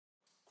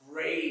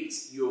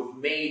great. You've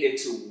made it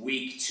to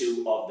week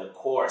 2 of the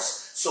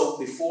course. So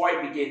before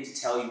I begin to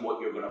tell you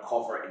what you're going to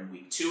cover in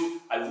week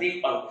 2,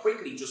 I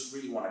quickly just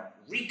really want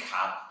to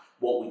recap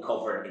what we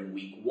covered in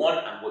week 1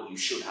 and what you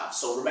should have.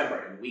 So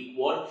remember, in week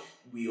 1,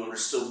 we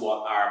understood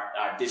what our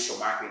digital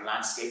marketing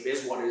landscape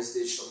is. What is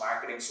digital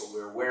marketing? So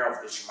we're aware of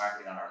digital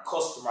marketing on our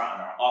customer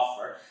and our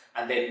offer.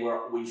 And then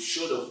we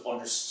should have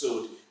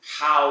understood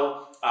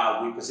how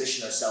we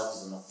position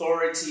ourselves as an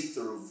authority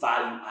through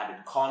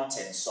value-added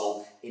content.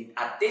 So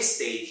at this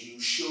stage, you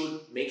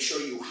should make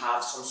sure you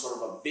have some sort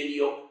of a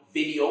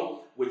video,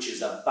 which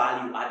is a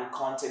value-added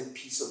content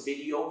piece of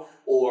video,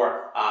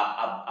 or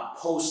a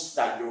post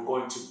that you're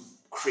going to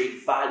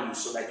create value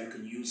so that you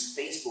can use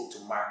Facebook to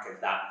market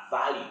that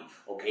value,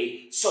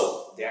 okay?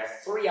 So there are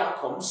 3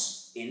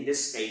 outcomes in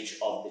this stage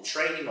of the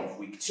training of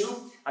week 2.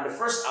 And the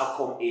first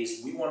outcome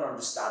is we want to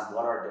understand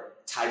what are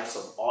the types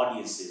of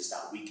audiences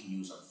that we can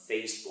use on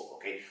Facebook,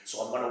 okay?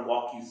 So I'm going to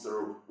walk you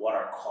through what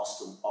are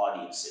custom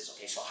audiences,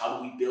 okay? So how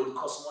do we build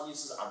custom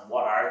audiences and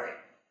what are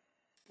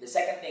they? The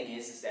second thing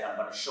is that I'm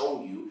going to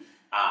show you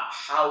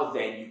how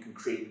then you can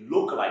create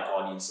lookalike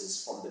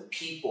audiences from the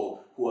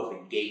people who have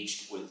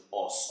engaged with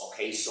us,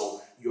 okay?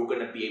 So you're going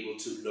to be able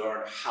to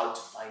learn how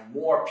to find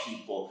more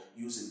people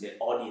using the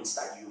audience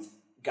that you've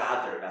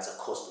gathered as a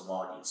custom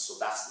audience. So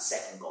that's the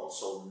second goal.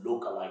 So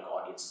lookalike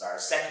audiences are our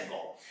second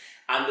goal.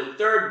 And the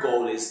third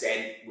goal is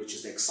then, which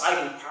is the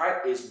exciting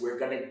part, is we're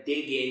going to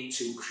dig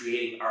into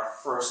creating our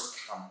first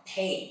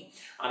campaign.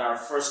 And our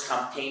first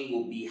campaign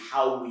will be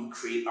how we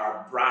create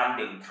our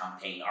branding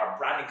campaign. Our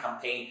branding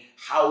campaign,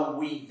 how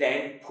we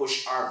then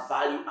push our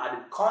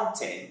value-added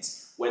content,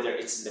 whether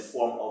it's in the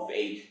form of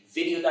a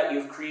video that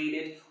you've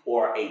created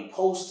or a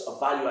post, a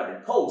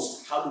value-added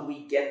post, how do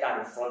we get that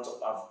in front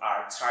of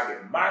our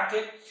target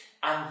market?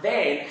 And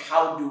then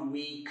how do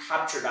we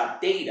capture that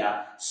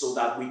data so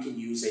that we can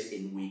use it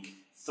in week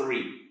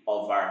 3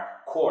 of our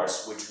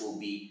course, which will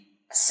be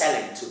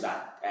selling to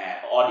that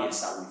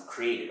audience that we've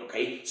created,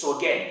 okay? So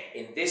again,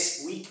 in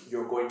this week,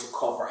 you're going to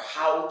cover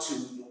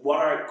what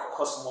are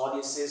custom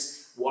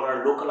audiences, what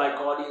are lookalike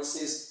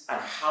audiences, and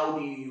how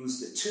do you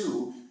use the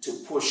two to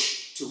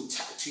push,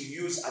 to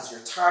use as your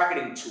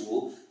targeting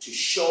tool to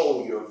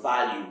show your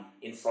value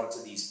in front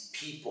of these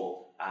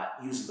people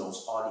using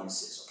those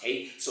audiences,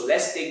 okay? So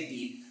let's dig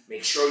deep.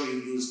 Make sure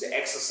you use the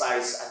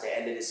exercise at the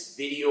end of this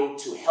video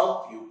to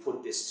help you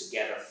put this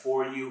together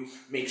for you.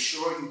 Make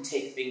sure you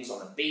take things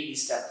on a baby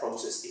step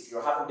process. If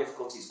you're having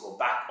difficulties, go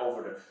back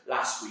over the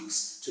last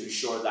weeks to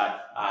ensure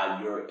that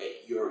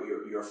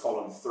you're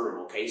following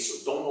through, okay?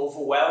 So don't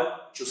overwhelm,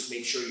 just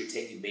make sure you're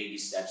taking baby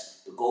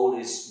steps. The goal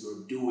is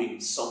you're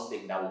doing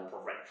something that will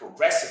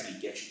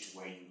progressively get you to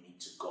where you need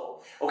to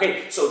go.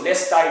 Okay, so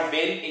let's dive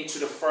into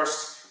the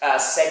first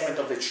segment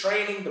of the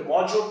training, the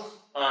module,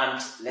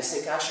 and let's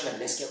take action and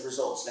let's get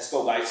results. Let's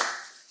go, guys.